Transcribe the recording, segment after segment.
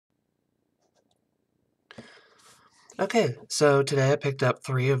Okay, so today I picked up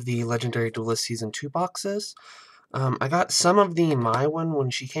 3 of the Legendary Duelist Season 2 boxes. I got some of the Mai one when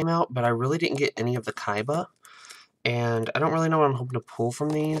she came out, but I really didn't get any of the Kaiba. And I don't really know what I'm hoping to pull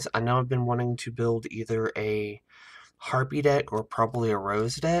from these. I know I've been wanting to build either a Harpy deck or probably a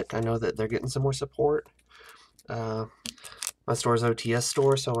Rose deck. I know that they're getting some more support. My store's OTS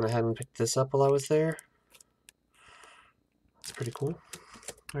store, so I went ahead and picked this up while I was there. It's pretty cool.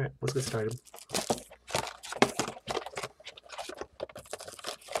 Alright, let's get started.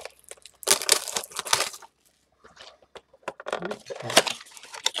 Okay.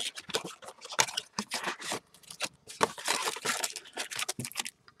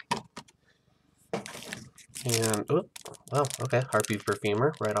 And, oh, wow, okay, Harpy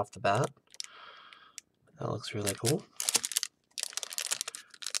Perfumer right off the bat. That looks really cool.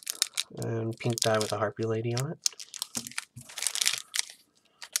 And pink dye with a Harpy Lady on it.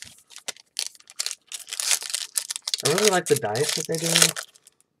 I really like the dice that they're doing.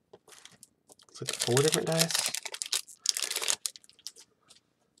 It's like 4 different dice.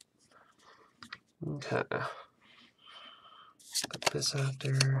 Okay. Got this out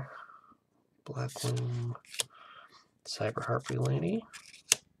there. Blackwing Cyber Harpy Lady.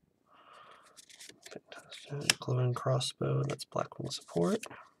 Fantastic. Glowing Crossbow, that's Blackwing support.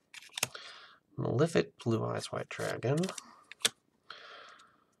 Malefic Blue Eyes White Dragon.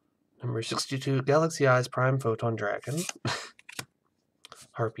 Number 62, Galaxy Eyes Prime Photon Dragon.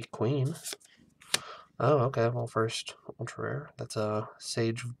 Harpy Queen. Oh, okay, well first, ultra rare. That's a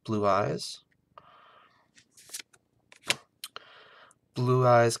Sage Blue Eyes. Blue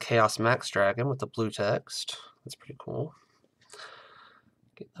Eyes Chaos Max Dragon with the blue text. That's pretty cool.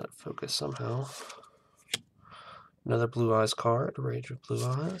 Get that focus somehow. Another Blue Eyes card, Rage of Blue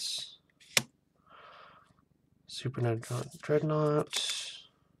Eyes. Super Dreadnought.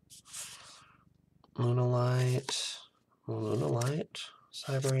 Lunalight.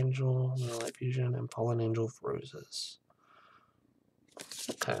 Cyber Angel, Lunalight Fusion, and Pollen Angel of Roses.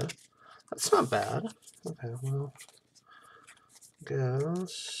 Okay, that's not bad. Okay, well,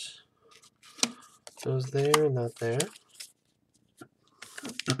 goes there and that there.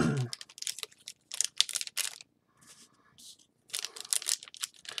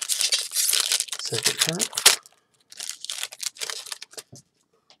 Second pack.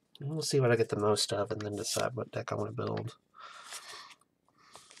 We'll see what I get the most of and then decide what deck I want to build.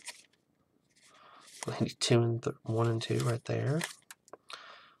 2 and 1 and 2 right there.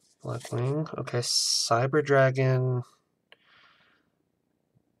 Blackwing. Okay, Cyber Dragon.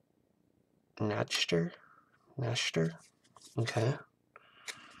 Nashter. Okay.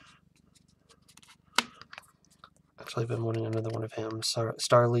 Actually, I've been wanting another one of him.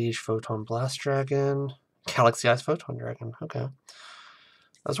 Starliege Photon Blast Dragon. Galaxy Eyes Photon Dragon. Okay.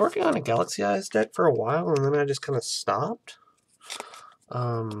 I was working on a Galaxy Eyes deck for a while, and then I just kind of stopped.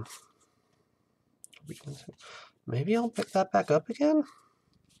 Maybe I'll pick that back up again?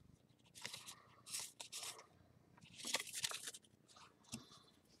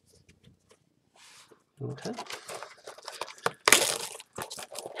 Okay.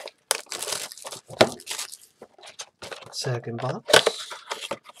 Second box.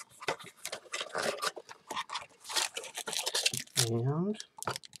 And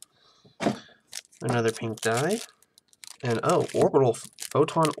another pink die. And oh, Orbital,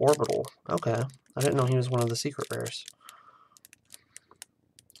 Photon Orbital. Okay. I didn't know he was one of the secret rares.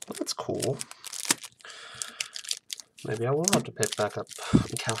 Well, that's cool. Maybe I will have to pick back up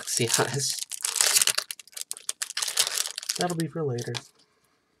Galaxy Eyes. That'll be for later.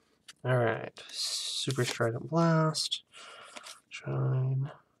 Alright. Super Strident Blast.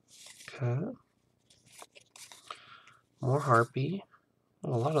 Shine. Okay. More Harpy.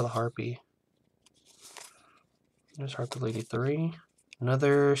 Oh, a lot of the Harpy. There's Harpy Lady 3.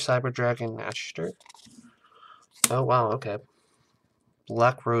 Another Cyber Dragon Nashter. Oh, wow, okay.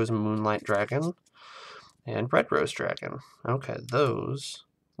 Black Rose Moonlight Dragon. And Red Rose Dragon. Okay, those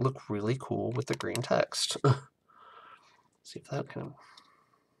look really cool with the green text. See if that can...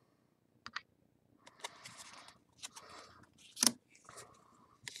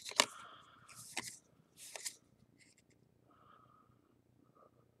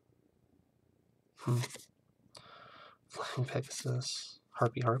 Flying Pegasus.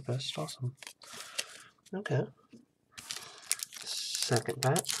 Harpy Harpist. Awesome. Okay. Second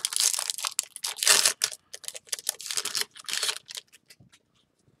batch.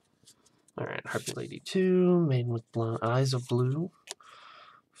 Alright, Harpy Lady 2, Maiden with Eyes of Blue,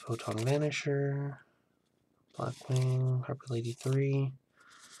 Photon Vanisher, Blackwing, Harpy Lady 3,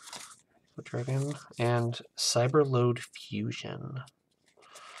 Dragon, and Cyber Load Fusion.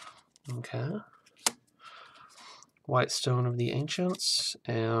 Okay. White Stone of the Ancients,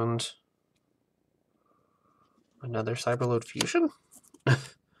 and another Cyberload Fusion?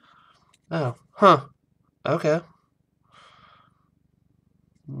 Oh, huh. Okay.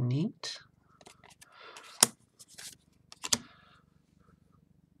 Neat.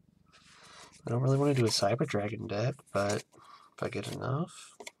 I don't really want to do a Cyber Dragon deck, but if I get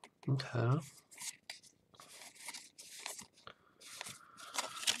enough. Okay.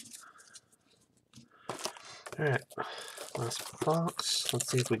 Alright. Last box.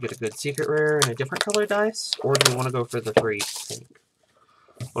 Let's see if we get a good secret rare and a different color dice, or do we want to go for the 3 pink?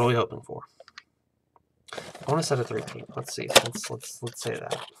 What are we hoping for? I want to set a 3 pink. Let's see. Let's say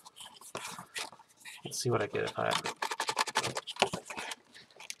that. Let's see what I get if I have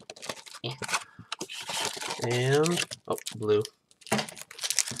it. And oh, blue.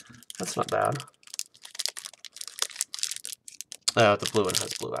 That's not bad. Oh, the blue one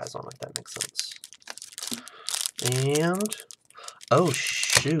has blue eyes on it. That makes sense. And oh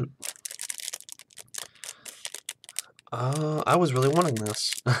shoot. I was really wanting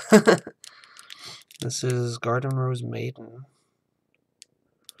this. This is Garden Rose Maiden.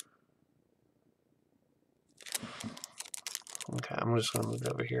 Okay, I'm just gonna move it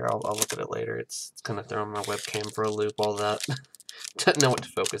over here. I'll look at it later. It's kind of throwing my webcam for a loop. All that. Don't know what to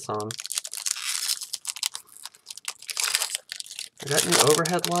focus on. I got new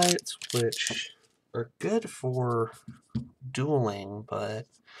overhead lights, which are good for dueling, but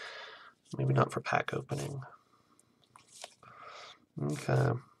maybe not for pack opening.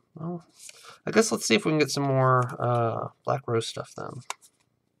 Okay, well, I guess let's see if we can get some more Black Rose stuff then.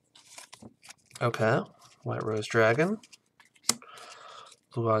 Okay, White Rose Dragon,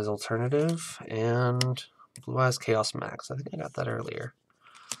 Blue Eyes Alternative, and Blue Eyes Chaos Max. I think I got that earlier.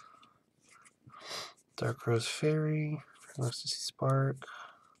 Dark Rose Fairy, Ecstasy Spark,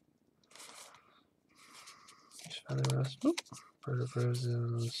 Feather Rose, Bird of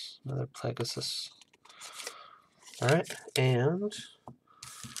Roses, another Pegasus. Alright, and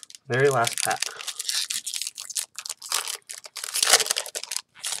very last pack.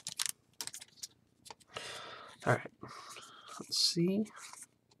 Alright, let's see.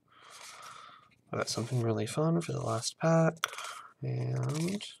 I got something really fun for the last pack.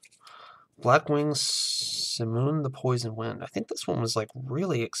 And Black Wings Simoon the Poison Wind. I think this one was like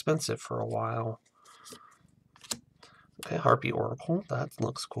really expensive for a while. Okay, Harpy Oracle, that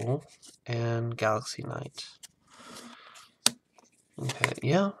looks cool. And Galaxy Knight. Okay,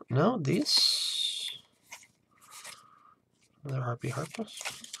 yeah, no, these... Another Harpy Harpist.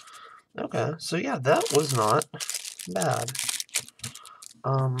 Okay, so yeah, that was not bad.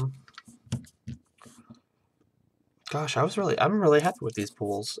 Gosh, I'm really happy with these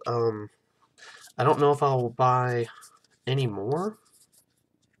pools. I don't know if I'll buy any more,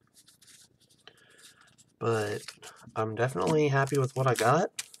 but I'm definitely happy with what I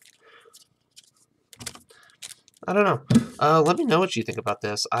got. I don't know. Let me know what you think about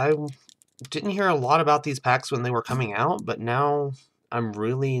this. I didn't hear a lot about these packs when they were coming out, but now I'm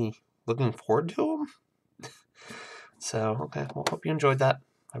really looking forward to them. So, okay, well, hope you enjoyed that.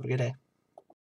 Have a good day.